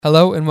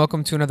Hello and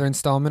welcome to another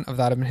installment of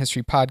the Ottoman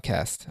History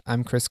Podcast.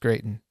 I'm Chris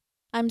Grayton.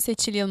 I'm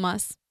Seçil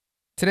Yılmaz.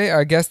 Today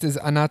our guest is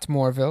Anat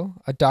Mooreville,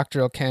 a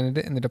doctoral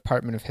candidate in the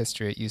Department of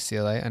History at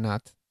UCLA.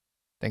 Anat,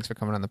 thanks for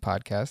coming on the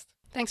podcast.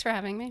 Thanks for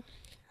having me.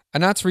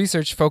 Anat's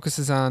research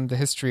focuses on the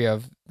history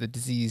of the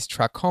disease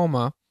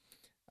trachoma,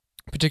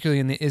 particularly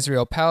in the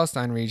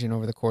Israel-Palestine region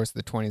over the course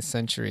of the 20th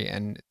century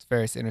and its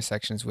various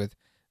intersections with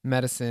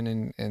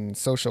medicine and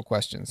social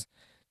questions.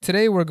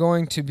 Today we're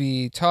going to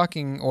be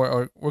talking,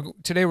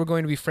 today we're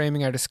going to be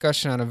framing our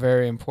discussion on a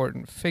very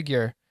important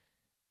figure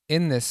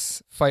in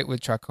this fight with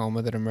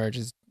trachoma that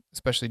emerges,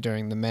 especially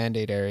during the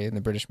Mandate era and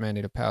the British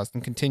Mandate of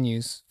Palestine,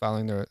 continues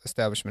following the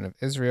establishment of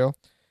Israel.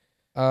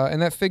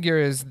 And that figure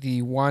is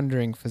the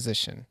wandering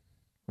physician.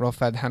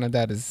 Rolfad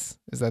Hanadat, is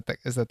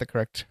that the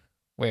correct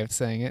way of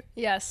saying it?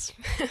 Yes,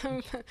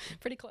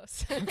 pretty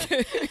close.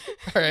 Okay.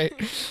 All right.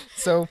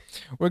 So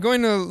we're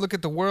going to look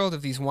at the world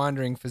of these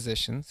wandering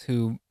physicians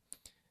who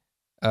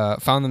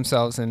found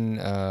themselves in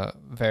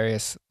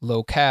various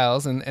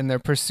locales and their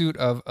pursuit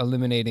of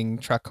eliminating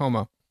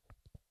trachoma.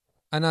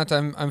 Anat,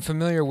 I'm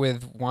familiar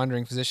with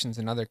wandering physicians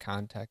in other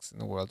contexts in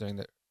the world during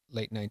the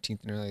late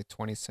 19th and early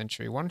 20th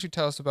century. Why don't you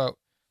tell us about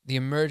the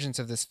emergence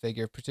of this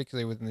figure,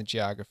 particularly within the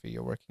geography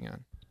you're working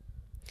on?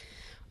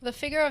 The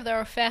figure of the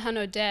Rofeh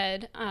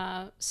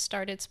HaNoded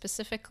started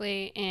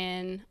specifically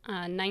in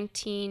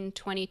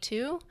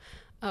 1922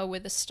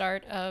 with the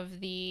start of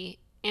the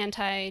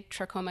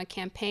anti-trachoma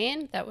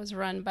campaign that was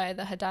run by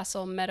the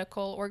Hadassah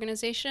Medical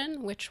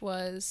Organization, which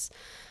was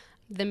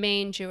the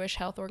main Jewish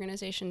health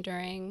organization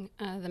during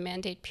the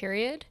Mandate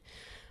period.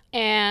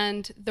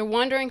 And the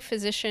wandering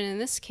physician in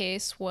this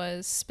case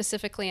was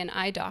specifically an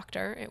eye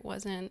doctor. It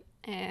wasn't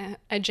a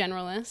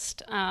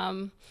generalist.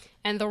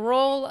 And the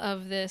role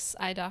of this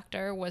eye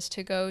doctor was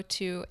to go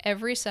to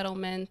every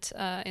settlement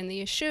in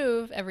the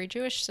Yishuv, every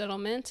Jewish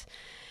settlement,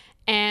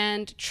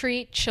 and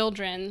treat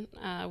children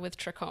with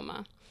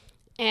trachoma.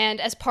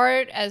 And as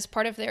part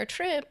of their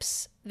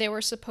trips, they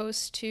were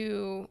supposed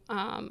to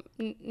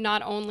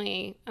not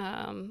only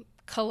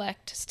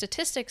collect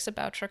statistics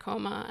about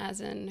trachoma, as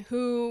in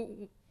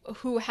who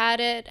had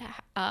it,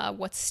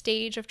 what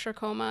stage of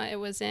trachoma it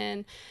was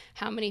in,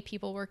 how many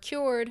people were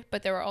cured,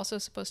 but they were also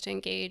supposed to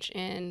engage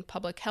in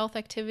public health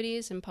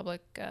activities and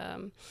public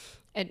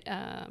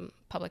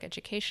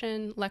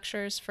education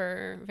lectures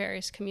for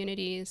various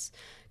communities,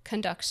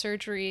 conduct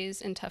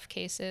surgeries in tough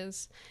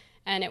cases.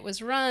 And it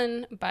was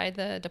run by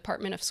the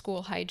Department of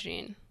School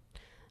Hygiene.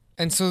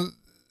 And so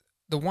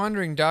the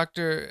wandering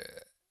doctor,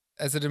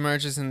 as it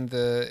emerges in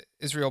the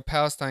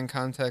Israel-Palestine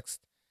context,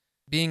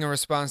 being a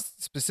response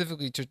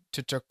specifically to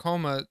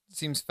trachoma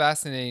seems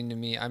fascinating to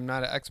me. I'm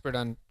not an expert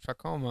on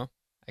trachoma.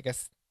 I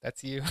guess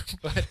that's you.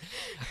 But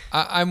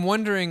I'm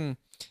wondering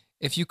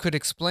if you could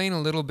explain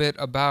a little bit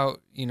about,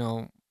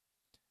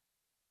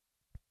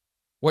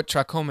 what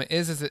trachoma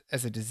is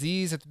as a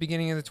disease at the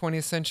beginning of the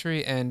 20th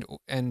century and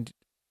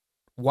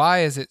why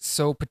is it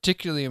so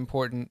particularly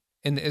important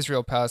in the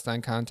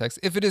Israel-Palestine context?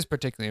 If it is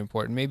particularly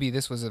important, maybe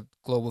this was a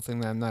global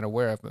thing that I'm not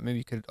aware of, but maybe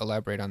you could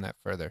elaborate on that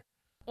further.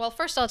 Well,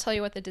 first I'll tell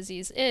you what the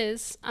disease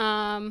is.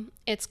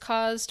 It's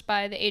caused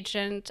by the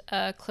agent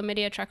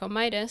Chlamydia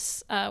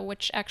trachomitis,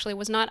 which actually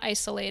was not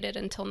isolated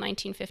until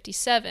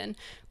 1957,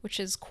 which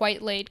is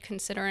quite late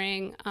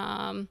considering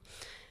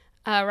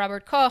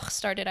Robert Koch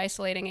started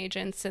isolating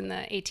agents in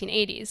the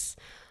 1880s.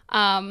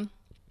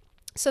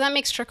 So that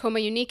makes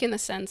trachoma unique in the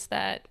sense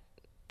that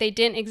they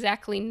didn't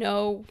exactly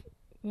know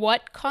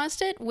what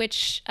caused it,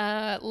 which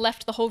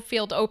left the whole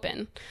field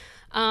open.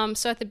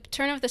 So at the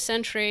turn of the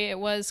century, it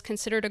was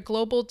considered a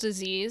global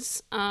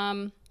disease,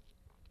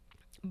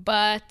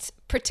 but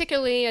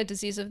particularly a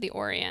disease of the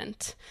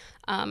Orient.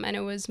 And it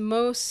was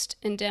most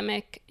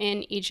endemic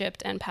in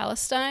Egypt and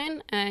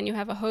Palestine. And you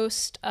have a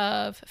host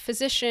of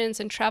physicians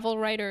and travel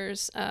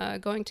writers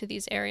going to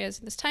these areas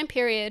in this time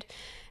period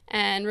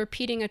and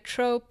repeating a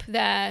trope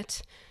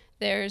that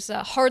there's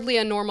hardly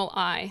a normal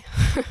eye.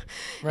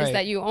 Right. Is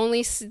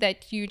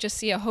that you just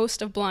see a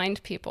host of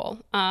blind people,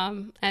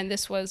 and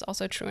this was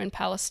also true in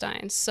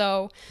Palestine.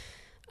 So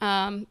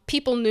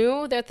people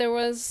knew that there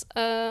was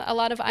a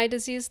lot of eye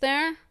disease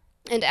there,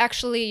 and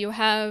actually you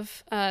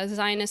have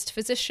Zionist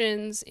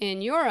physicians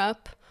in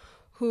Europe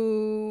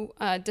who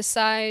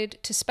decide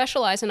to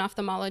specialize in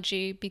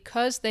ophthalmology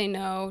because they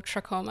know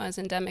trachoma is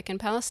endemic in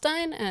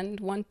Palestine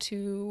and want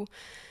to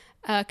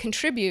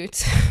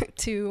contribute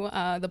to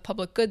the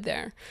public good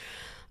there.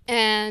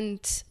 And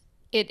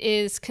it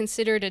is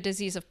considered a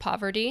disease of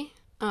poverty,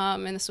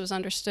 and this was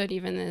understood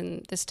even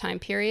in this time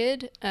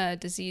period, a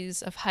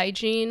disease of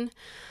hygiene,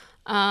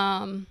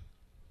 and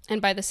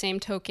by the same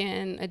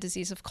token, a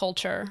disease of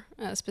culture,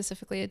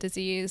 specifically a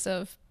disease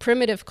of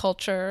primitive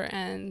culture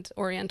and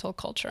Oriental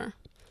culture.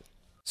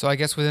 So I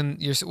guess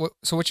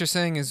what you're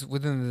saying is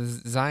within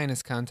the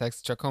Zionist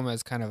context, trachoma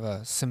is kind of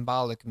a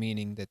symbolic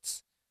meaning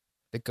that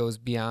goes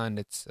beyond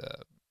its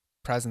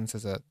presence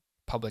as a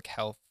public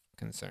health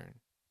concern.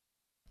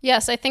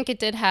 Yes, I think it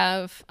did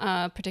have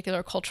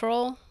particular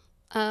cultural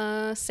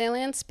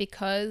salience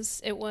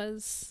because it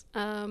was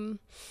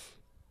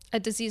a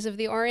disease of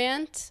the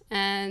Orient,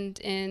 and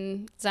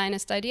in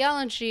Zionist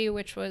ideology,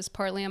 which was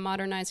partly a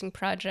modernizing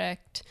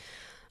project,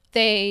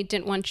 they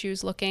didn't want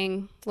Jews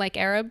looking like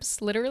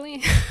Arabs,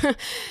 literally.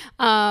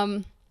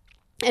 And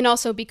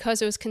also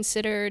because it was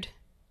considered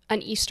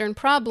an Eastern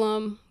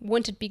problem,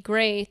 wouldn't it be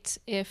great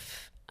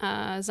if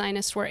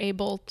Zionists were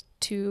able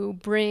to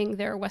bring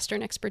their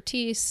Western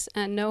expertise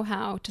and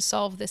know-how to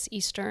solve this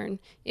Eastern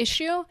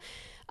issue,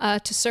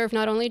 to serve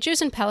not only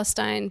Jews in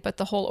Palestine, but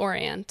the whole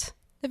Orient.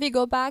 If we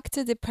go back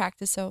to the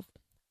practice of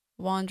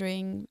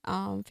wandering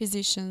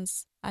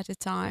physicians at the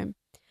time,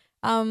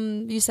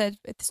 you said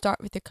at the start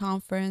with the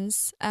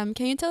conference, can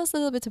you tell us a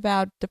little bit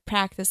about the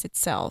practice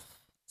itself?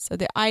 So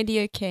the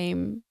idea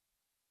came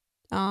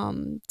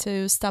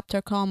to stop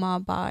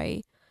trachoma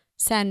by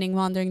sending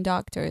wandering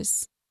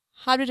doctors.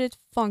 How did it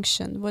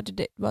function? What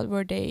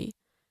were they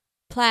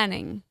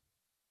planning?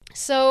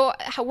 So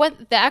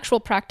what the actual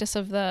practice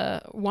of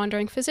the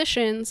wandering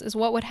physicians is,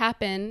 what would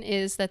happen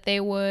is that they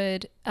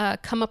would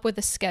come up with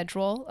a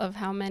schedule of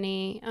how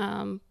many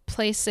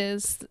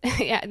places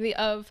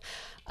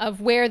of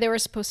where they were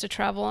supposed to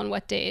travel on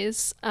what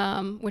days,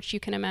 which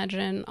you can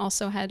imagine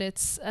also had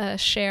its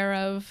share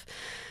of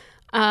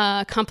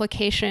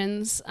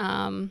complications.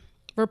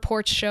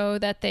 Reports show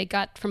that they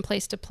got from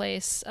place to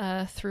place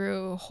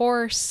through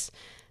horse,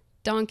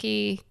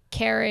 donkey,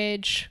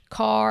 carriage,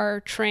 car,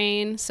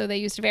 train. So they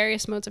used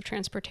various modes of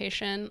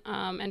transportation,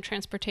 and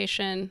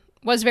transportation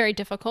was very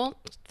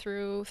difficult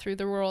through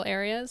the rural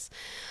areas.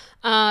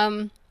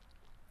 And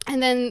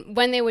then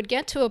when they would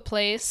get to a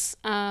place,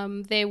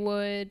 they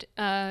would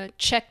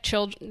check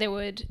children. They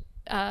would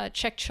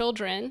check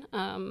children.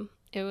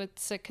 It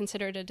was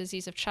considered a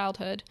disease of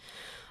childhood.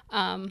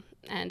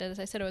 And as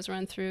I said, it was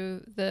run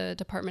through the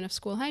Department of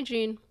School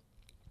Hygiene.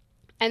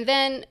 And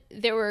then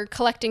they were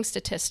collecting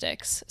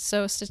statistics.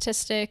 So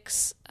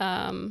statistics,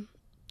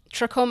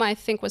 trachoma, I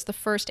think, was the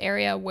first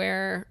area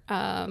where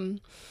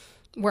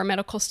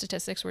medical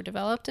statistics were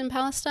developed in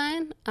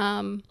Palestine.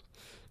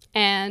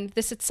 And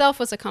this itself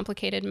was a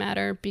complicated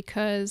matter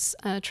because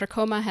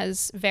trachoma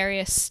has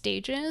various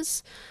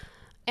stages,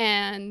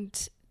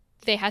 and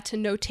they had to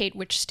notate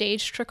which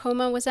stage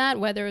trachoma was at,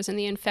 whether it was in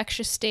the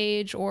infectious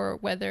stage or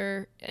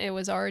whether it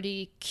was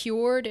already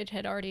cured. It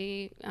had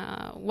already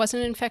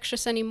wasn't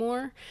infectious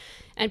anymore.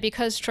 And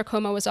because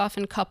trachoma was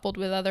often coupled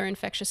with other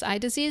infectious eye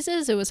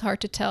diseases, it was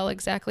hard to tell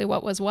exactly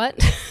what was what.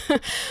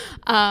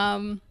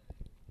 And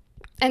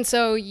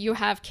so you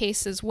have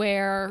cases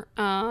where,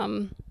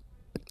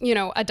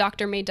 a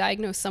doctor may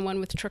diagnose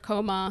someone with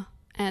trachoma,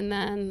 and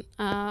then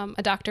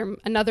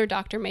another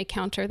doctor may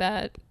counter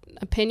that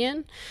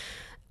opinion.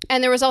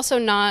 And there was also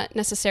not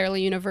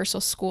necessarily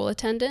universal school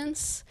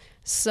attendance.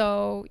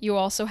 So you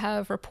also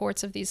have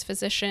reports of these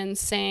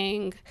physicians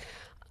saying,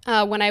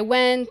 when I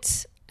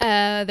went,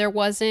 there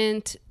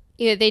wasn't,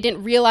 they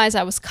didn't realize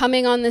I was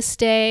coming on this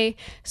day.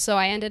 So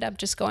I ended up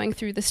just going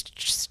through the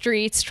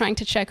streets trying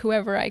to check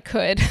whoever I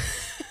could.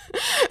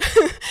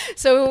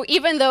 So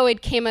even though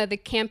the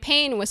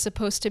campaign was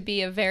supposed to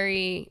be a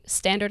very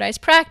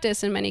standardized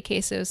practice, in many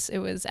cases, it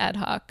was ad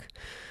hoc.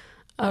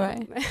 All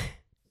right.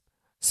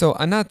 So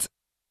Anat,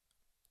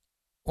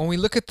 when we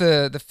look at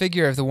the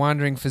figure of the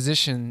wandering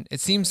physician, it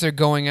seems they're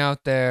going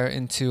out there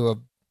into a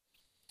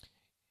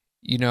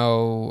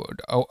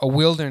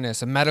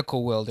wilderness, a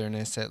medical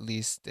wilderness at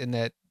least, in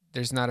that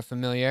there's not a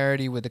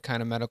familiarity with the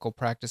kind of medical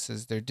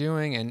practices they're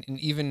doing. And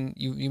even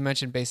you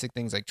mentioned basic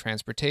things like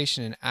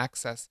transportation and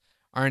access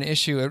are an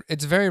issue.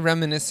 It's very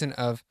reminiscent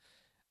of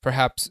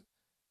perhaps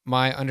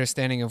my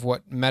understanding of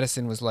what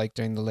medicine was like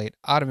during the late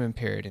Ottoman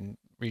period in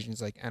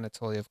regions like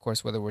Anatolia, of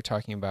course, whether we're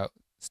talking about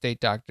state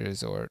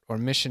doctors or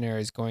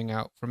missionaries going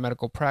out for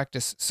medical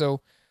practice.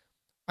 So,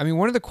 I mean,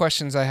 one of the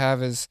questions I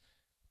have is,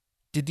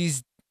 did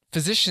these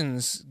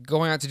physicians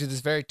going out to do this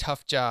very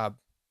tough job,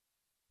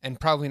 and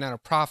probably not a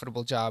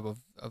profitable job of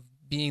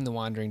being the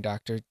wandering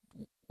doctor,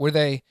 were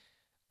they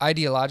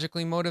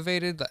ideologically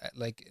motivated,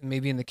 like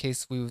maybe in the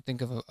case we would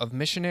think of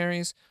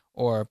missionaries,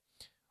 or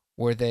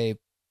were they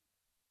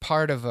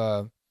part of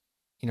a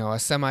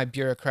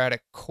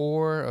semi-bureaucratic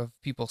core of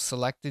people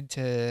selected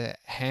to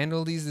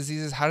handle these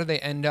diseases? How did they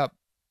end up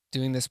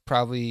doing this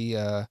probably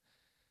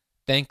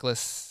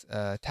thankless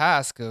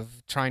task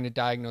of trying to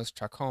diagnose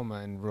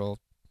trachoma in rural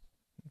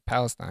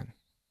Palestine?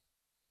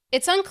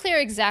 It's unclear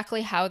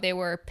exactly how they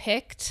were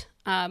picked.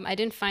 I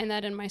didn't find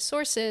that in my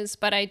sources,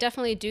 but I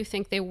definitely do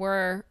think they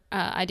were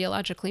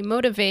ideologically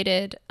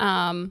motivated.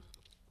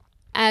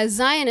 As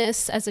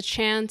Zionists, as a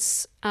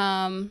chance,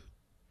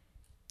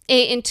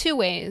 in two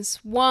ways.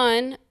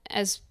 One,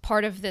 as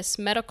part of this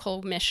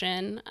medical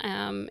mission,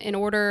 in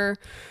order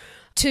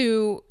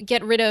to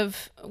get rid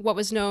of what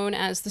was known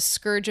as the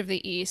scourge of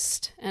the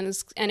East, and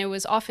it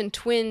was often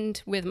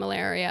twinned with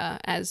malaria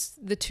as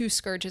the two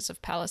scourges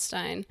of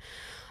Palestine.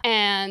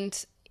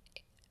 And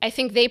I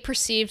think they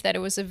perceived that it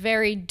was a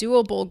very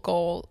doable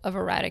goal of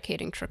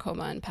eradicating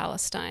trachoma in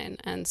Palestine,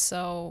 and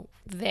so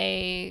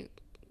they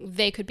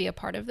could be a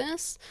part of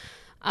this.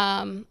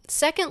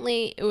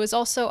 Secondly, it was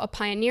also a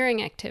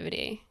pioneering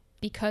activity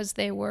because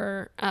they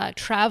were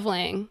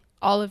traveling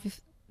all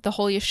of the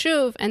whole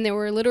yeshuv, and they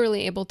were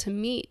literally able to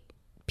meet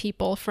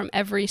people from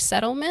every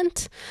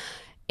settlement.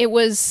 It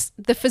was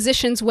the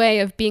physician's way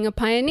of being a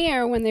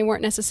pioneer when they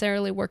weren't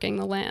necessarily working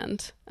the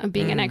land, of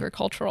being an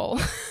agricultural.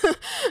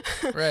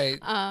 Right.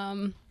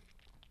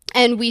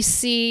 And we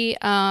see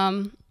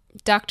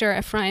Dr.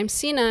 Ephraim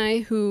Sinai,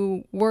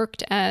 who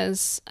worked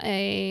as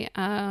a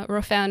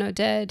Rofeh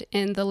Noded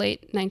in the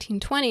late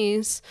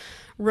 1920s,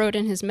 wrote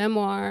in his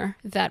memoir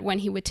that when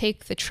he would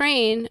take the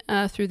train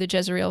through the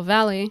Jezreel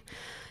Valley,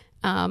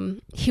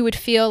 he would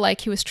feel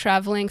like he was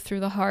traveling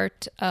through the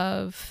heart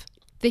of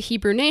the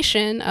Hebrew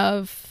nation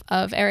of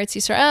Eretz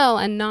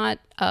Yisrael and not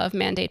of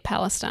Mandate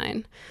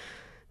Palestine.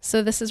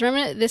 So this is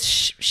this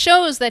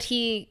shows that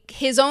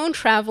his own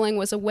traveling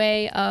was a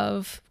way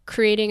of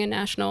creating a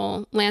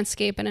national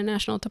landscape and a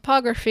national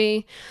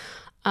topography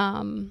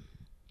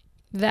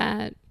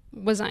that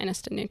was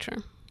Zionist in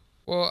nature.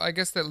 Well, I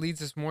guess that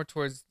leads us more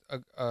towards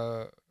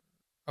a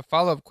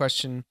follow-up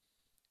question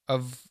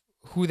of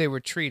who they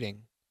were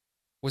treating.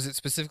 Was it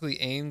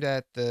specifically aimed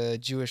at the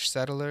Jewish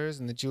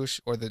settlers and the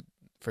Jewish, or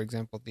for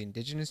example, the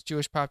indigenous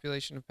Jewish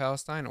population of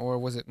Palestine, or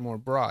was it more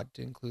broad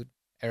to include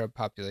Arab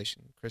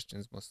population,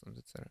 Christians, Muslims,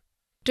 etc.?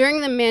 During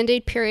the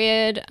Mandate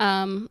period,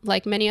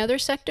 like many other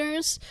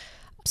sectors,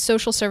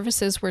 social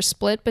services were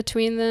split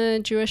between the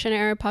Jewish and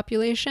Arab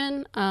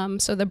population.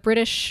 So the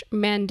British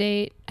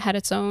Mandate had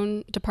its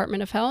own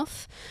Department of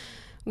Health,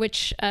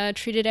 which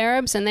treated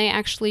Arabs, and they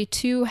actually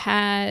too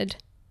had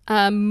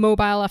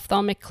mobile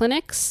ophthalmic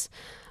clinics,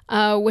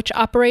 which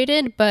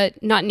operated,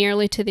 but not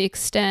nearly to the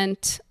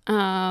extent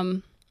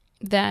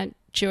that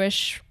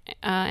Jewish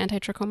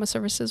anti-trachoma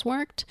services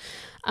worked.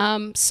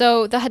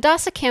 So the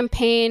Hadassah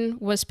campaign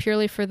was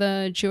purely for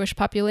the Jewish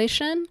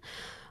population.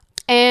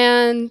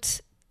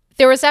 And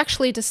there was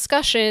actually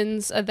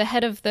discussions, the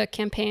head of the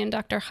campaign,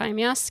 Dr. Chaim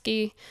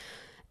Yaski,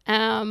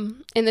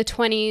 in the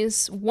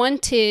 20s,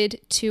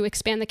 wanted to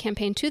expand the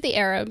campaign to the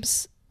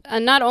Arabs,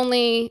 not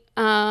only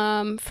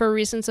for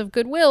reasons of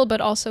goodwill, but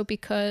also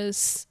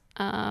because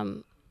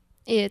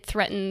it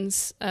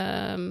threatens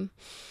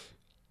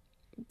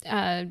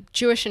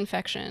Jewish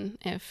infection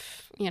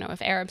if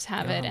Arabs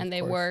have it and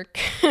they work.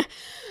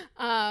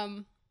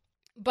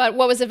 But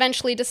what was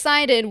eventually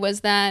decided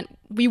was that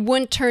we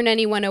wouldn't turn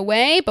anyone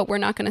away, but we're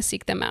not going to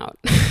seek them out.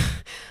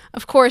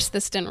 Of course,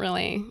 this didn't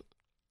really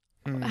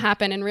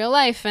happen in real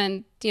life,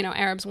 and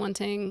Arabs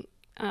wanting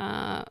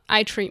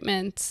eye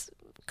treatment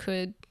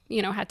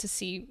had to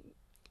seek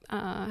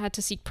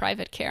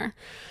private care.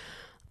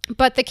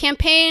 But the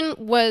campaign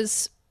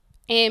was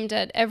aimed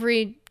at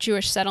every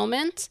Jewish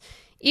settlement,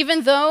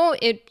 even though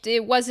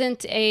it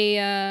wasn't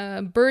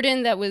a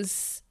burden that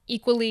was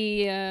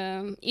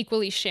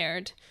equally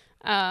shared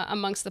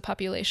amongst the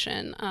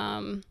population.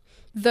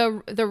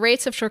 The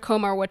rates of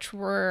trachoma, which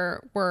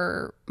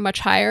were much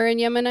higher in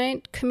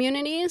Yemenite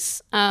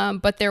communities,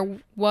 but there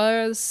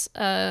was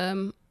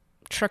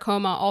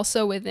trachoma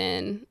also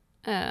within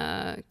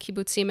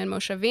kibbutzim and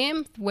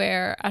moshavim,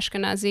 where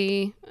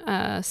Ashkenazi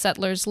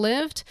settlers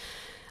lived.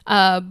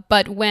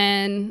 But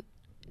when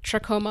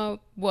trachoma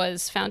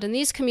was found in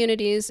these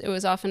communities, it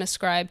was often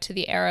ascribed to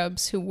the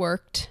Arabs who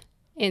worked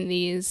in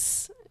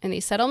these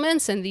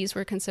settlements, and these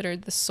were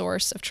considered the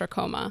source of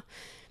trachoma.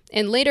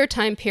 In later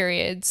time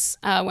periods,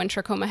 when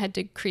trachoma had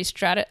decreased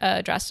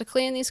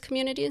drastically in these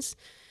communities,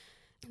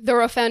 the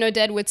Rofeh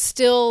Noded would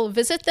still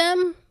visit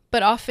them,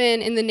 but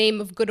often in the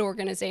name of good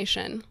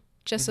organization,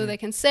 just so they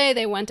can say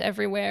they went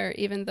everywhere,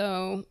 even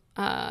though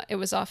it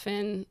was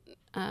often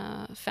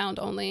found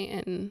only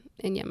in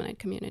Yemenite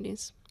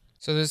communities.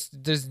 So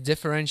there's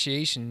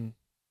differentiation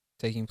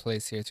taking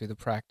place here through the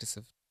practice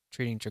of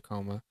treating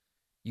trachoma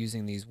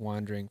using these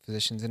wandering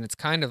physicians, and it's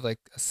kind of like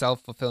a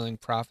self-fulfilling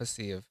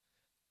prophecy of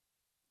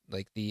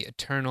like the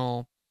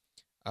eternal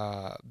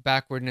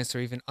backwardness or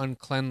even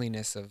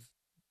uncleanliness of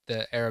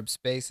the Arab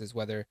spaces,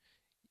 whether,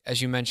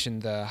 as you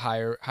mentioned, the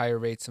higher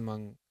rates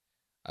among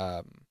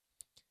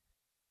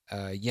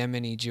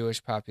Yemeni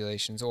Jewish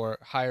populations, or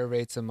higher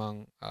rates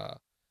among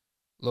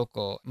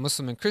local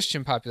Muslim and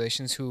Christian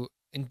populations who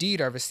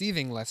indeed are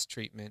receiving less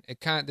treatment.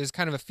 There's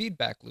kind of a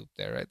feedback loop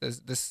there, right? There's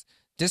this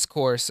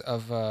discourse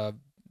of the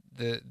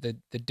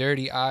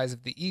dirty eyes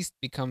of the East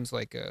becomes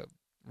like a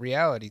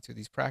reality through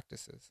these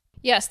practices.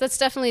 Yes, that's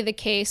definitely the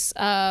case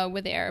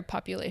with the Arab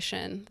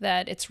population,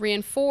 that it's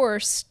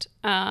reinforced,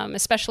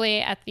 especially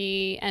at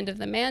the end of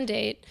the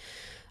Mandate,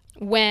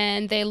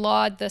 when they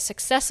laud the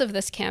success of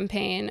this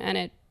campaign,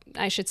 and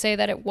I should say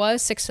that it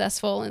was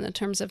successful in the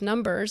terms of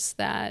numbers,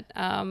 that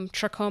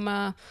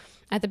trachoma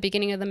at the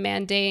beginning of the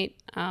Mandate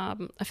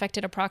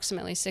affected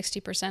approximately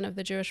 60% of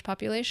the Jewish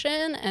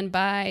population, and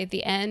by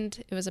the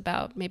end, it was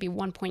about maybe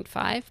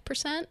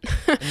 1.5%.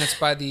 And that's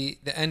by the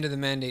end of the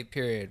Mandate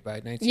period, by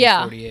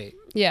 1948.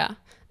 Yeah.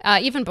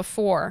 Even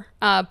before.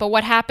 But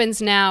what happens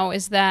now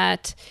is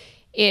that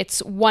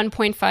it's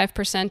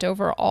 1.5%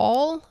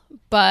 overall,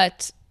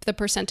 but the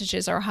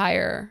percentages are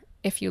higher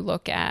if you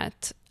look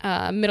at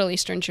Middle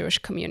Eastern Jewish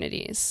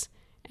communities.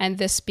 And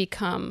this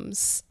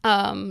becomes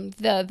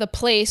the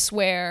place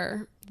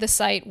the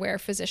site where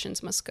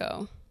physicians must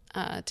go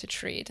to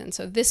treat. And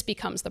so this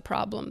becomes the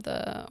problem,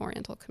 the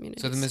Oriental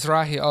communities. So the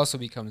Mizrahi also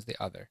becomes the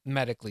other,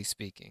 medically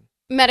speaking.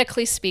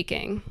 Medically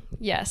speaking,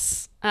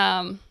 yes.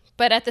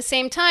 But at the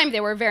same time,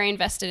 they were very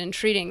invested in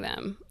treating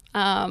them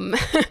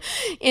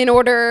in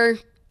order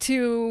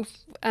to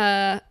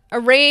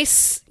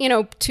erase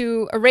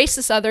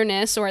this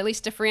otherness, or at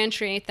least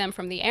differentiate them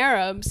from the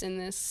Arabs in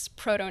this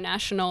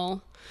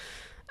proto-national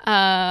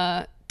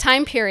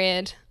time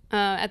period.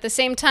 At the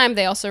same time,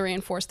 they also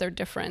reinforced their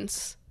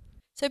difference.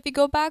 So if we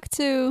go back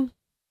to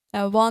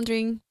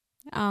wandering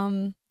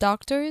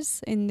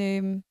doctors in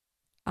the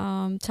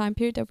time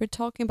period that we're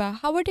talking about,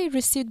 how were they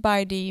received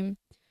by the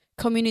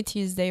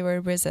communities they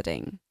were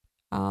visiting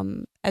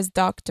as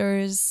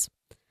doctors?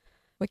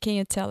 What can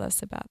you tell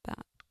us about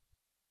that?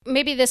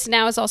 Maybe this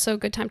now is also a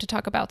good time to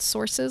talk about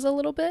sources a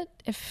little bit,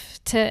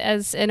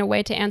 as in a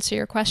way to answer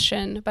your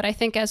question. But I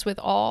think, as with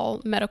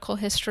all medical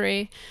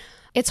history,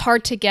 it's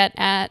hard to get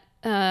at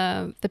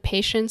the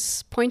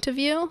patient's point of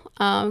view,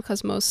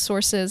 because most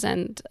sources,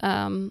 and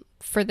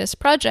for this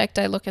project,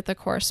 I look at the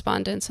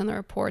correspondence and the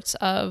reports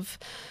of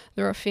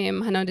the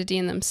Rofim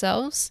Hanodedin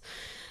themselves.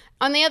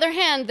 On the other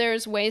hand,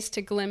 there's ways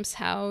to glimpse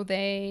how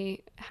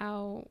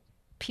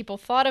people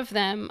thought of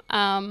them.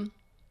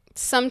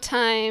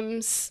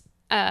 Sometimes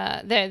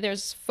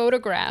there's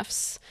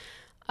photographs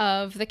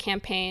of the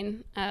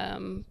campaign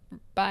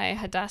by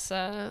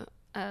Hadassah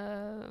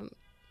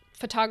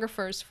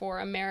photographers for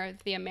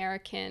the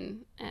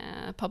American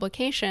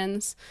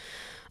publications.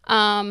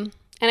 And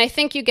I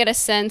think you get a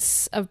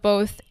sense of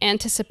both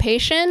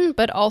anticipation,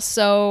 but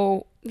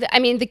also,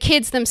 the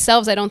kids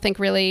themselves, I don't think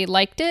really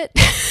liked it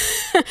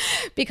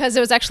because it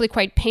was actually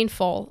quite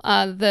painful.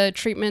 The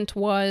treatment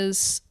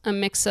was a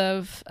mix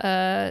of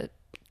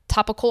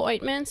topical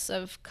ointments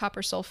of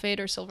copper sulfate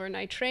or silver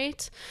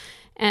nitrate.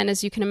 And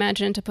as you can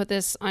imagine, to put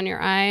this on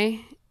your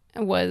eye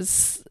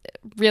was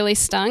really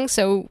stung.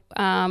 So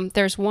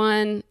there's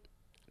one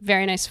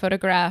very nice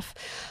photograph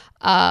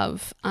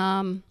of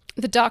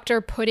the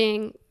doctor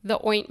putting the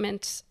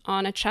ointment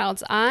on a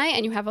child's eye,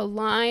 and you have a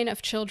line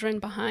of children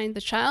behind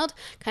the child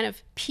kind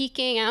of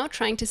peeking out,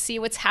 trying to see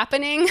what's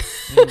happening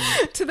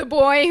to the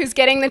boy who's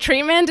getting the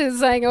treatment.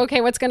 Is like,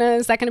 okay,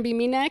 is that gonna be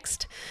me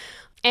next?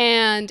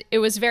 And it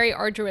was very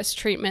arduous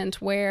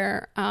treatment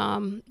where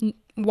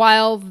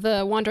while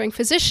the wandering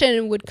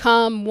physician would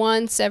come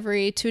once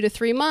every 2 to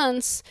 3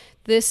 months,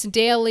 this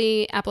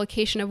daily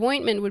application of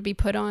ointment would be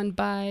put on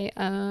by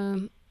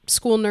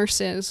school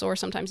nurses or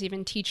sometimes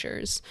even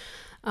teachers,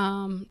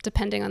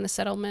 depending on the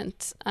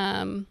settlement.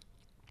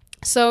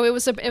 So it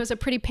was a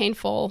pretty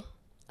painful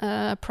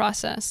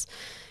process.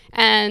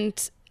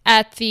 And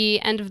at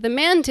the end of the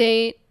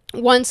mandate,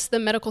 once the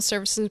medical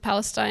services in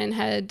Palestine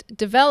had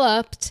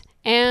developed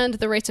and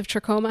the rates of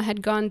trachoma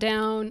had gone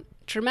down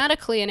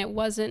dramatically, and it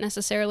wasn't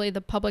necessarily the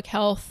public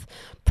health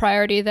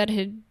priority that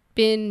had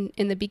been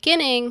in the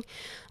beginning,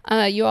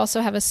 you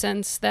also have a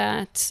sense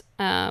that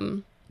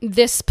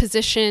this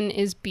position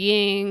is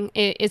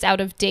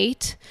out of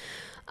date,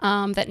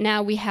 that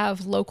now we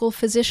have local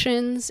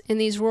physicians in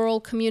these rural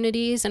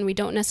communities, and we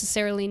don't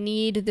necessarily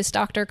need this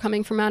doctor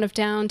coming from out of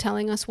town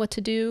telling us what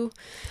to do.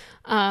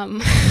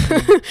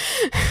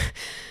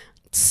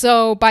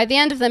 So by the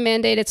end of the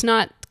mandate, it's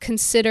not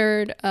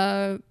considered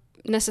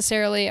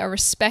necessarily a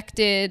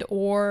respected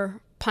or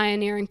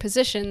pioneering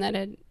position that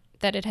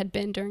it had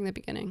been during the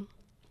beginning.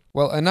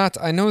 Well, Anat,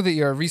 I know that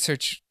your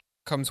research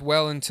comes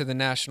well into the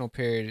national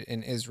period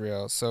in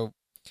Israel, so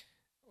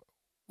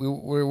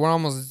we're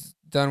almost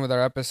done with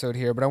our episode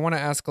here, but I want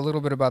to ask a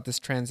little bit about this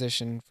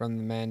transition from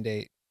the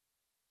mandate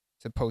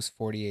to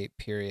post-48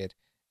 period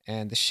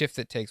and the shift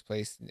that takes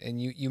place.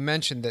 And you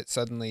mentioned that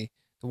suddenly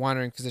the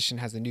wandering physician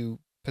has a new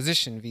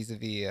position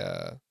vis-a-vis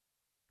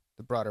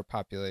the broader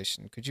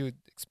population. Could you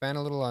expand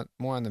a little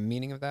more on the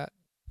meaning of that?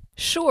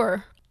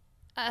 Sure.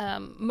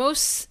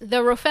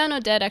 The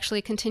Rofano dead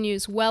actually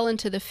continues well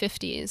into the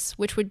 50s,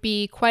 which would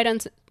be quite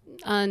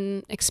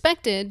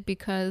unexpected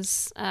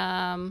because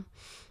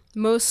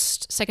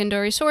most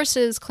secondary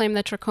sources claim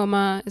that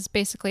trachoma is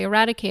basically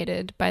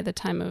eradicated by the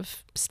time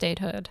of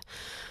statehood.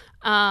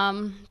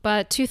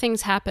 But two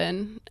things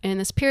happen in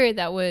this period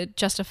that would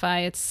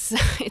justify its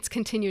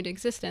continued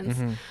existence.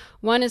 Mm-hmm.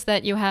 One is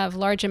that you have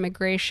large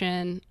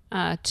immigration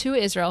to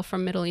Israel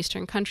from Middle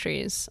Eastern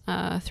countries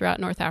throughout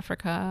North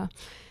Africa,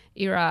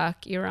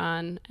 Iraq,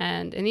 Iran,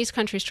 and in these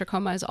countries,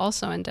 trachoma is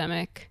also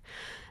endemic.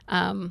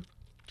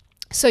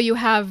 So you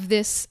have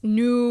this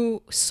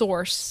new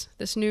source,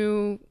 this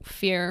new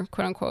fear,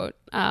 quote unquote,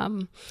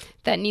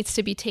 that needs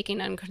to be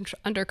taken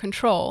under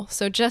control.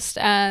 So just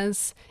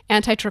as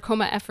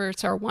anti-trachoma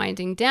efforts are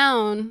winding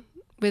down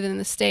within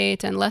the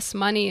state and less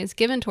money is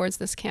given towards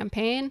this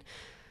campaign,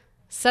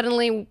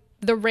 suddenly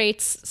the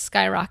rates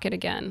skyrocket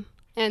again.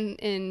 And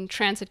in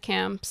transit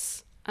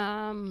camps,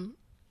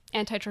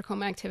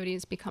 anti-trachoma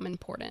activities become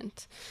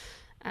important.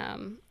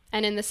 And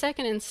in the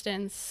second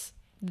instance,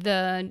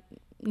 the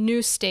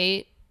new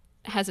state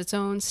has its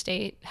own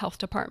state health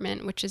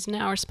department, which is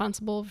now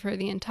responsible for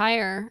the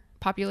entire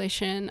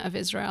population of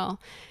Israel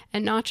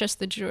and not just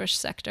the Jewish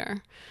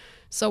sector.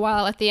 So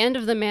while at the end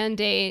of the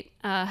mandate,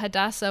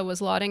 Hadassah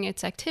was lauding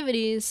its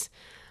activities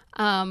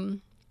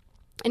and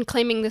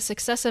claiming the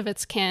success of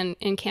its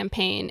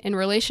campaign in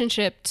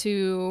relationship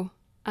to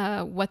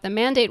what the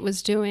mandate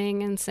was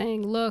doing, and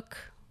saying, look,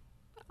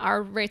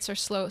 our rates are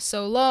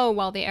so low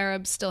while the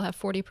Arabs still have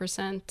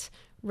 40%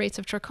 rates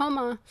of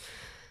trachoma.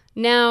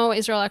 Now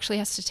Israel actually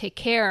has to take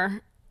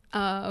care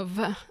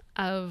of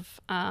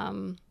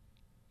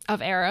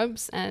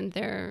Arabs, and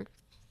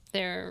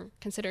they're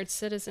considered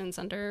citizens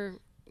under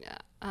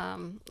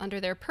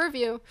their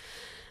purview.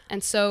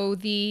 And so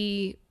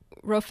the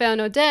Rofei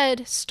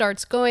Noded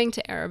starts going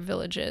to Arab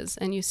villages,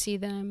 and you see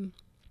them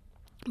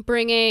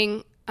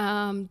doing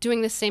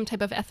the same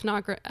type of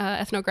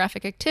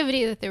ethnographic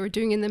activity that they were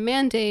doing in the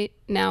mandate,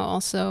 now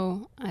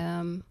also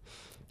in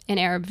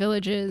Arab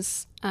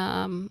villages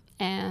and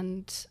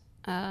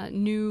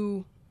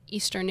new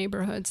Eastern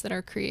neighborhoods that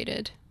are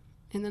created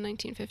in the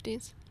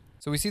 1950s.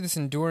 So we see this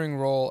enduring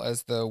role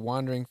as the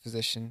wandering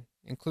physician,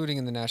 including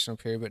in the national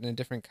period, but in a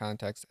different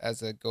context,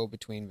 as a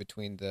go-between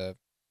between the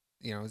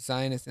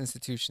Zionist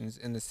institutions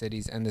in the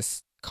cities and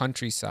this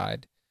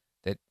countryside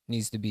that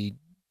needs to be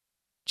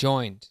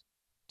joined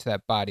to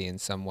that body in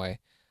some way.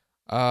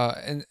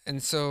 And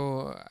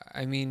so,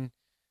 I mean,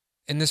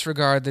 in this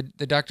regard,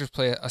 the doctors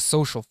play a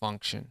social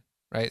function,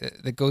 right,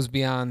 that goes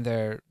beyond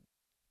their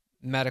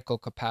medical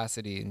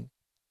capacity in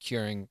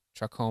curing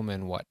trachoma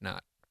and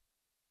whatnot.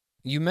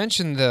 You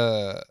mentioned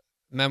the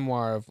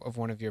memoir of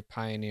one of your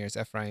pioneers,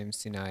 Ephraim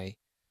Sinai.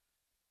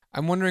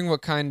 I'm wondering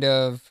what kind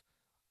of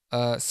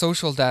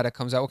social data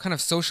comes out, what kind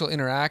of social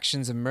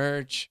interactions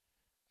emerge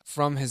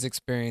from his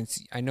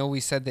experience. I know we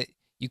said that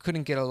you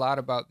couldn't get a lot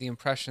about the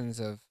impressions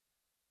of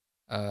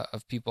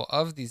people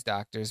of these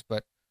doctors,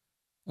 but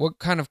what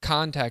kind of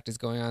contact is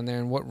going on there,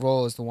 and what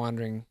role is the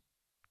wandering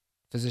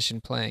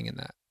physician playing in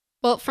that?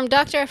 Well, from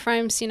Dr.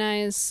 Ephraim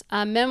Sinai's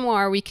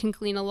memoir, we can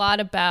glean a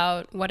lot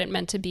about what it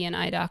meant to be an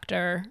eye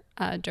doctor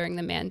during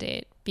the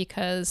mandate,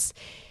 because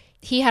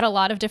he had a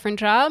lot of different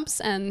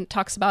jobs and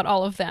talks about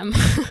all of them.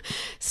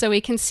 So we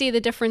can see the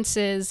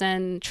differences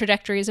and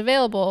trajectories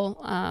available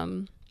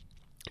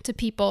to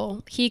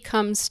people. He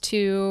comes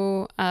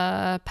to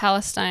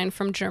Palestine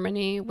from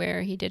Germany,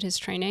 where he did his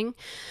training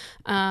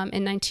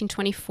in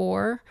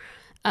 1924.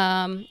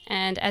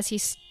 And as he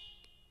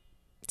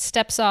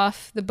steps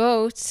off the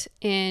boat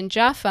in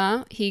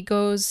Jaffa, he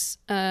goes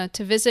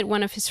to visit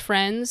one of his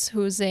friends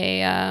who's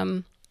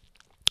a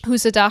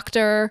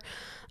doctor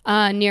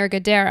near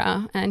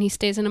Gadara, and he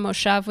stays in a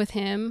moshav with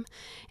him.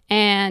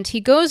 And he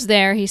goes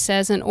there, he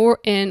says, in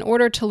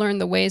order to learn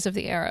the ways of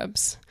the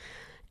Arabs.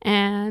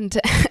 And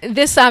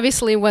this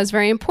obviously was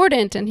very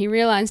important, and he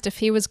realized if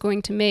he was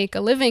going to make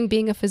a living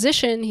being a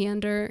physician, he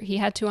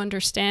had to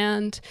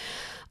understand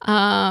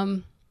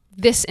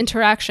this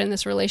interaction,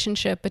 this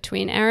relationship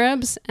between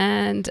Arabs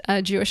and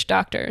Jewish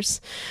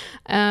doctors.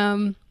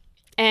 And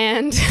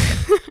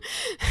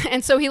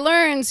and so he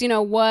learns,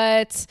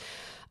 what,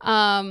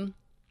 from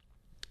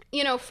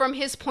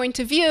his point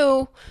of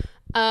view,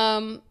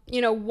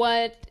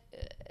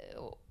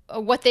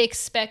 what they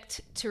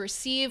expect to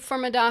receive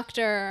from a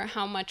doctor,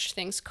 how much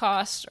things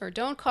cost or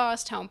don't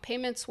cost, how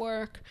payments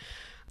work.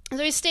 So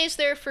he stays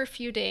there for a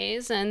few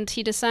days, and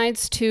he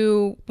decides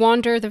to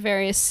wander the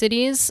various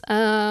cities,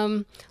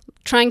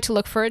 trying to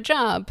look for a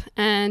job.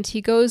 And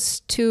he goes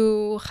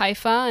to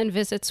Haifa and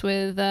visits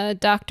with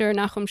Dr.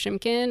 Nachum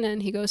Shimkin,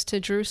 and he goes to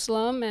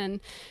Jerusalem and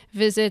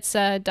visits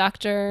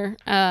Dr.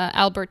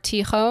 Albert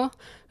Ticho,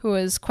 who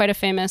is quite a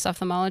famous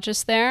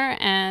ophthalmologist there.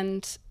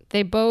 And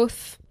they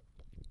both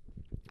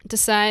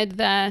decide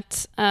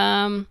that,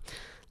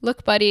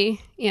 look,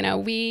 buddy,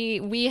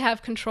 we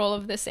have control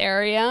of this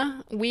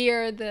area. We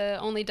are the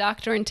only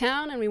doctor in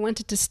town, and we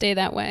want it to stay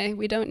that way.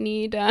 We don't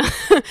need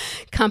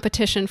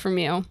competition from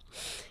you.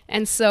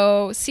 And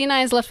so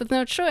Sinai is left with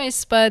no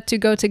choice but to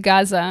go to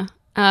Gaza,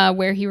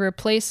 where he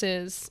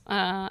replaces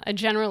a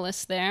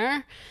generalist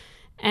there.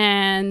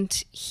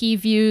 And he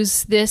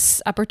views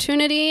this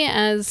opportunity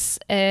as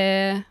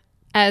a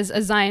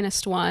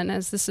Zionist one,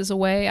 as this is a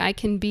way I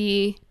can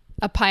be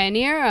a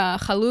pioneer, a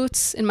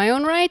chalutz in my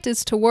own right,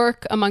 is to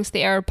work amongst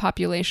the Arab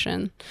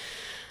population.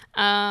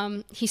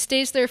 He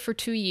stays there for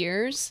 2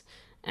 years,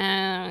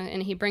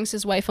 and he brings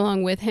his wife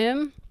along with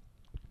him.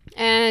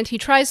 And he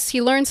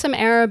learns some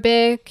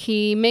Arabic,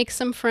 he makes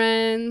some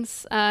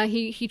friends,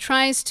 he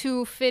tries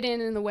to fit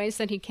in the ways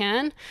that he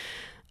can.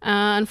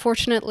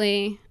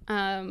 Unfortunately,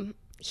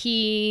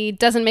 he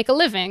doesn't make a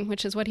living,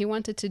 which is what he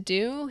wanted to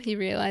do. He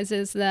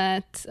realizes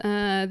that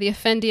the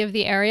Effendi of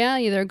the area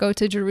either go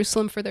to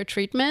Jerusalem for their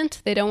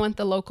treatment. They don't want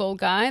the local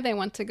guy. They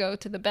want to go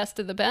to the best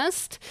of the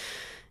best.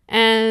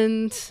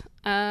 And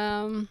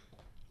the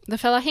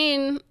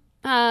Fellaheen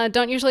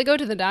don't usually go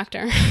to the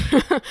doctor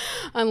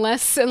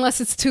unless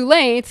it's too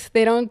late.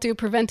 They don't do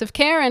preventive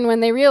care. And when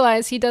they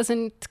realize he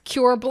doesn't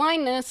cure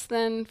blindness,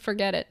 then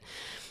forget it.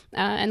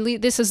 And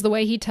this is the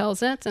way he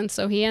tells it. And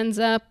so he ends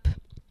up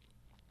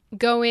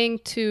going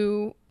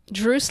to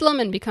Jerusalem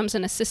and becomes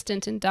an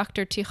assistant in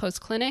Dr. Ticho's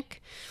clinic.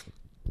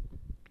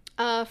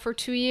 for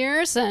 2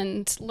 years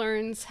and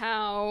learns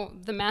how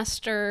the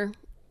master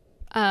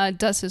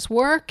does his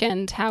work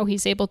and how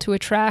he's able to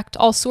attract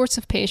all sorts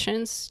of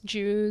patients,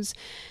 Jews,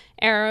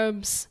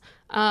 Arabs,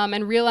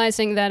 and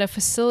realizing that a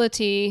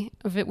facility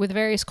with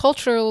various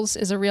cultures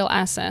is a real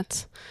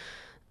asset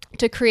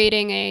to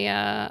creating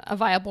a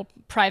viable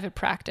private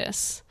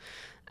practice.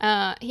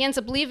 He ends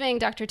up leaving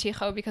Dr.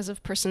 Ticho because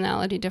of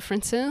personality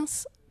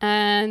differences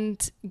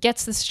and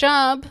gets this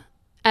job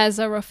as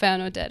a Rofeh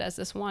Noded, as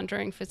this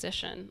wandering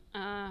physician.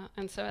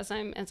 And so as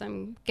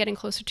I'm getting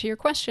closer to your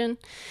question,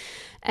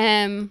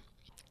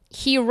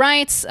 he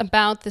writes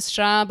about this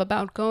job,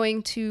 about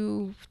going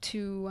from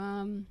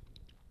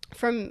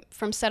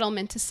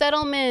settlement to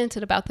settlement,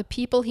 and about the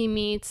people he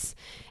meets,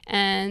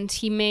 and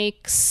he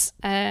makes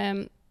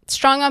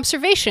strong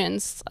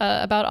observations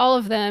about all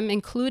of them,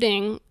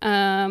 including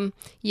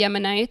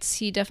Yemenites.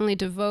 He definitely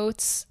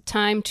devotes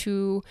time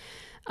to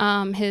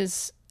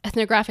his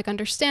ethnographic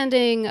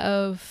understanding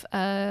of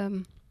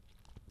Yemenite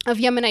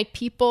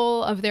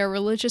people, of their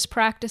religious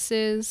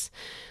practices,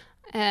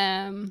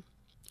 of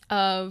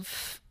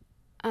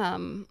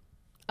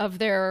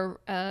their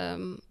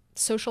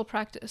social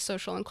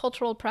and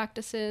cultural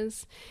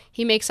practices.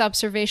 He makes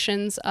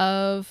observations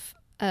of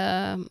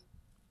Ashkenazi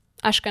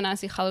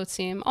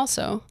Chalutzim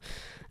also,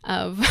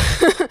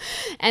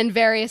 and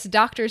various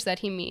doctors that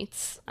he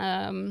meets,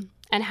 and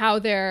how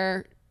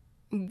they're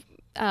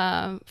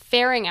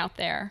faring out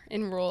there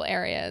in rural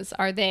areas.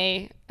 Are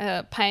they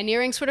a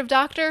pioneering sort of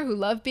doctor who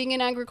love being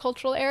in an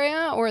agricultural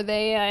area, or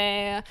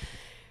they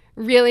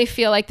really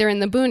feel like they're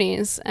in the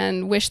boonies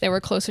and wish they were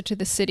closer to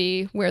the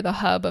city where the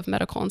hub of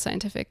medical and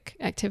scientific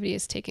activity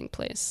is taking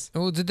place?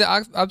 Oh, did the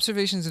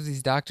observations of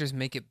these doctors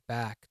make it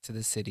back to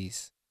the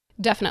cities?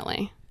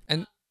 Definitely.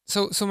 And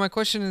so my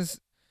question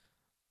is,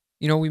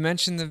 we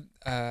mentioned the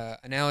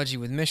analogy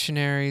with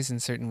missionaries,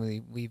 and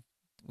certainly we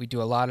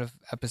do a lot of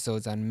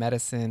episodes on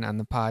medicine on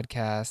the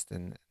podcast,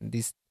 and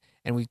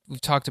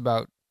we've talked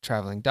about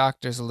traveling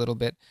doctors a little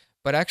bit.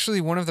 But actually,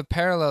 one of the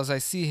parallels I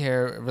see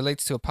here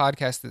relates to a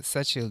podcast that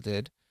Sechil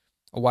did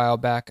a while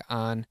back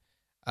on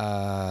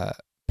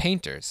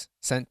painters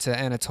sent to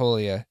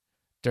Anatolia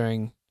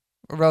during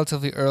a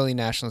relatively early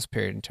nationalist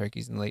period in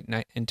Turkey in the late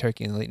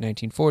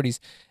 1940s,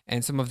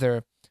 and some of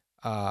their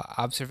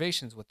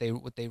observations, what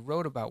they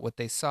wrote about, what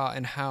they saw,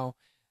 and how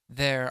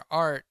their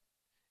art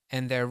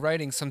and their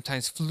writing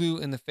sometimes flew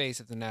in the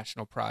face of the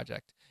national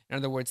project. In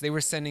other words, they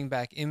were sending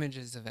back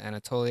images of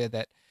Anatolia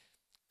that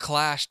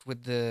clashed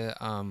with the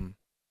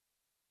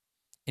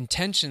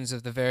intentions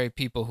of the very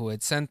people who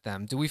had sent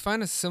them. Do we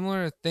find a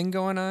similar thing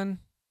going on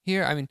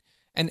here? I mean,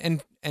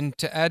 and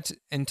to add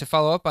and to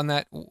follow up on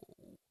that,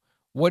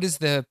 what is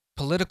the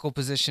political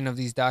position of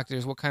these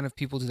doctors? What kind of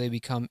people do they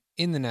become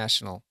in the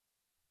national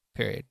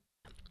period?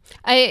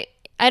 I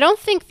don't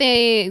think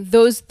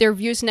their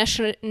views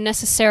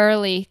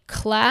necessarily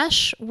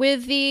clash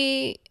with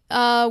the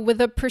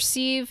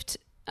perceived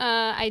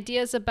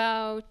ideas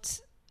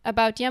about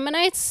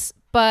Yemenites,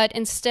 but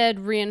instead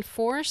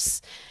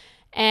reinforce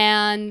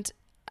and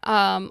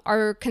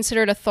are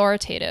considered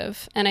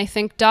authoritative. And I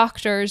think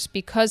doctors,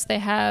 because they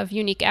have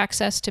unique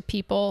access to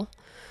people,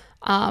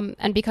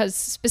 and because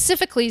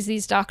specifically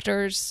these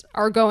doctors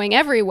are going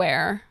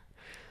everywhere,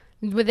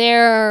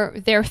 their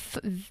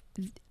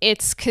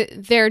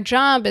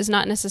job is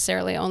not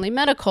necessarily only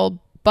medical,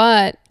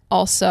 but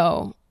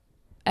also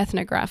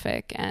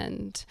ethnographic,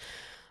 and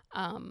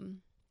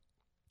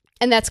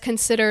that's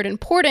considered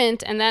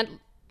important, and that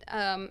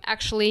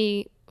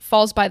actually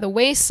falls by the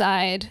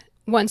wayside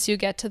once you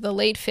get to the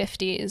late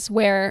 50s,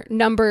 where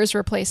numbers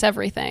replace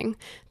everything.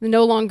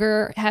 No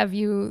longer have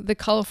you the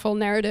colorful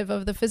narrative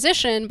of the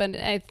physician, but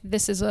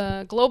this is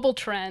a global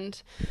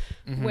trend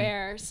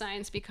where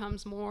science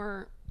becomes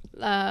more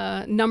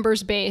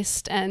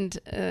numbers-based, and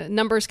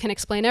numbers can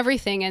explain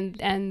everything,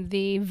 and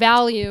the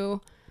value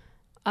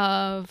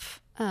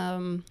of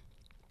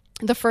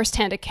the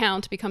first-hand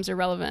account becomes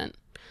irrelevant.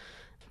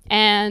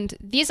 And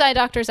these eye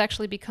doctors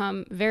actually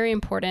become very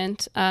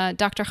important.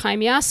 Dr.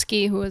 Chaim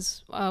Yaski, who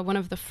was one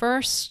of the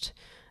first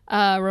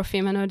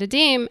Rofim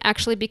HaNodedim,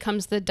 actually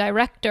becomes the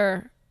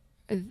director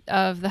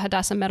of the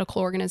Hadassah Medical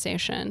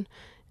Organization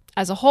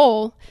as a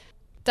whole.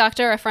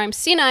 Dr. Ephraim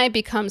Sinai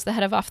becomes the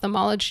head of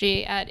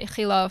ophthalmology at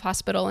Ichilov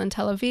Hospital in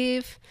Tel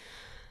Aviv.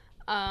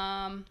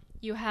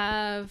 You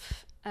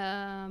have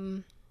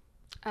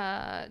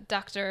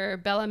Dr.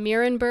 Bella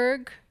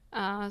Mierenberg.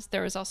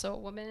 There was also a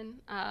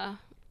woman,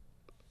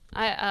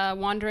 a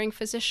wandering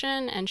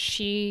physician, and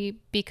she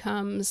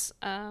becomes,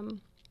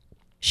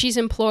 she's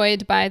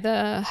employed by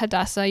the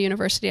Hadassah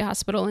University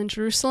Hospital in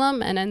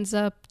Jerusalem, and ends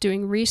up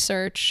doing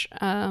research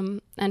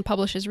and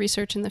publishes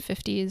research in the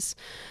 50s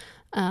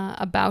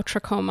about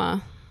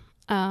trachoma.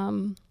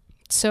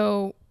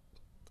 So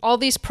all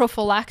these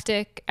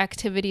prophylactic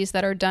activities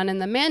that are done in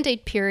the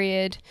mandate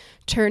period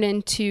turn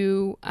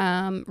into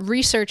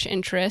research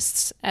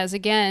interests, as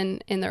again,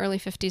 in the early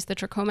 50s, the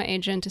trachoma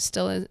agent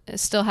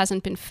still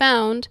hasn't been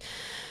found.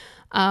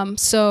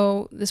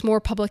 So this more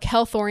public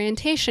health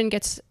orientation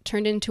gets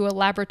turned into a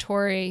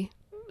laboratory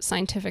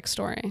scientific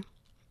story.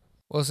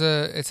 Well,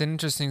 it's an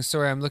interesting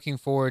story. I'm looking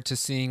forward to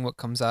seeing what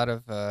comes out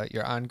of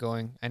your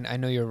ongoing. And I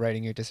know you're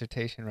writing your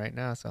dissertation right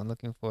now, so I'm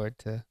looking forward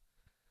to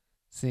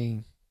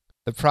seeing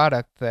the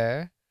product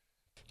there.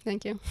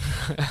 Thank you.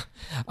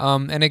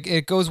 And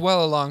it goes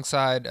well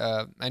alongside,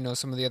 I know,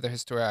 some of the other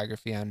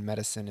historiography on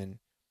medicine and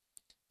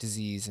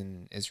disease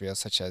in Israel,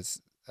 such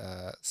as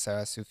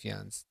Sarah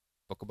Sufyan's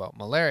book about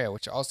malaria,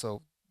 which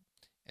also,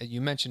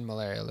 you mentioned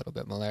malaria a little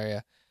bit.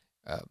 Malaria,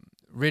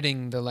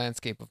 ridding the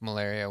landscape of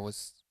malaria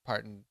was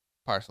part and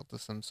parcel to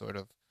some sort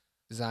of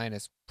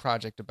Zionist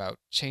project about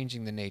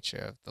changing the nature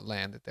of the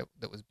land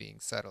that was being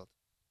settled.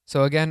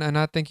 So again,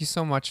 Anat, thank you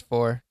so much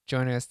for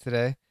joining us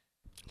today.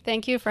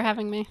 Thank you for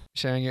having me.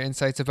 Sharing your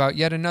insights about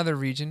yet another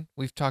region.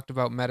 We've talked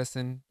about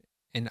medicine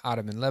in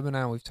Ottoman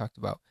Lebanon. We've talked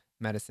about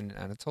medicine in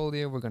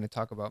Anatolia. We're going to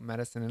talk about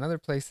medicine in other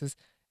places.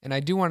 And I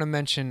do want to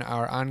mention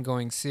our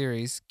ongoing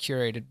series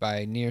curated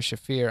by Nir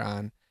Shafir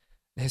on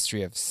the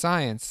history of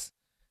science,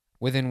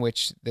 within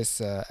which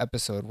this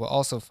episode will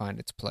also find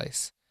its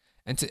place.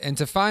 And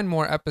to find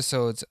more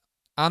episodes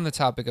on the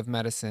topic of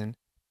medicine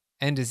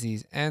and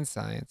disease and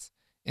science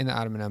in the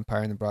Ottoman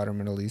Empire and the broader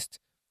Middle East,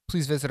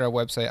 please visit our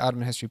website,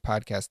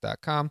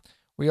 OttomanHistoryPodcast.com,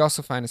 where you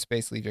also find a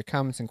space to leave your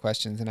comments and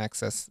questions and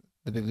access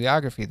the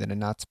bibliography that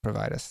Anat's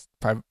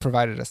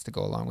provided us to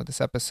go along with this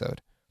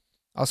episode.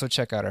 Also,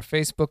 check out our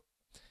Facebook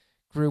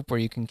group where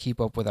you can keep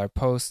up with our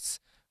posts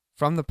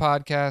from the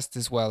podcast,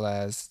 as well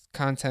as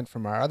content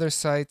from our other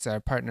sites,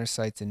 our partner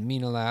sites in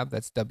MENA Lab.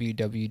 That's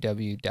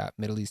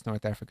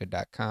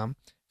www.middleeastnorthafrica.com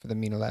for the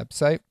MENA Lab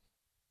site.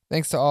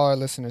 Thanks to all our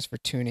listeners for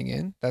tuning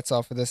in. That's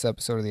all for this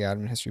episode of the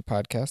Ottoman History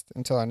Podcast.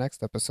 Until our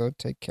next episode,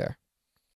 take care.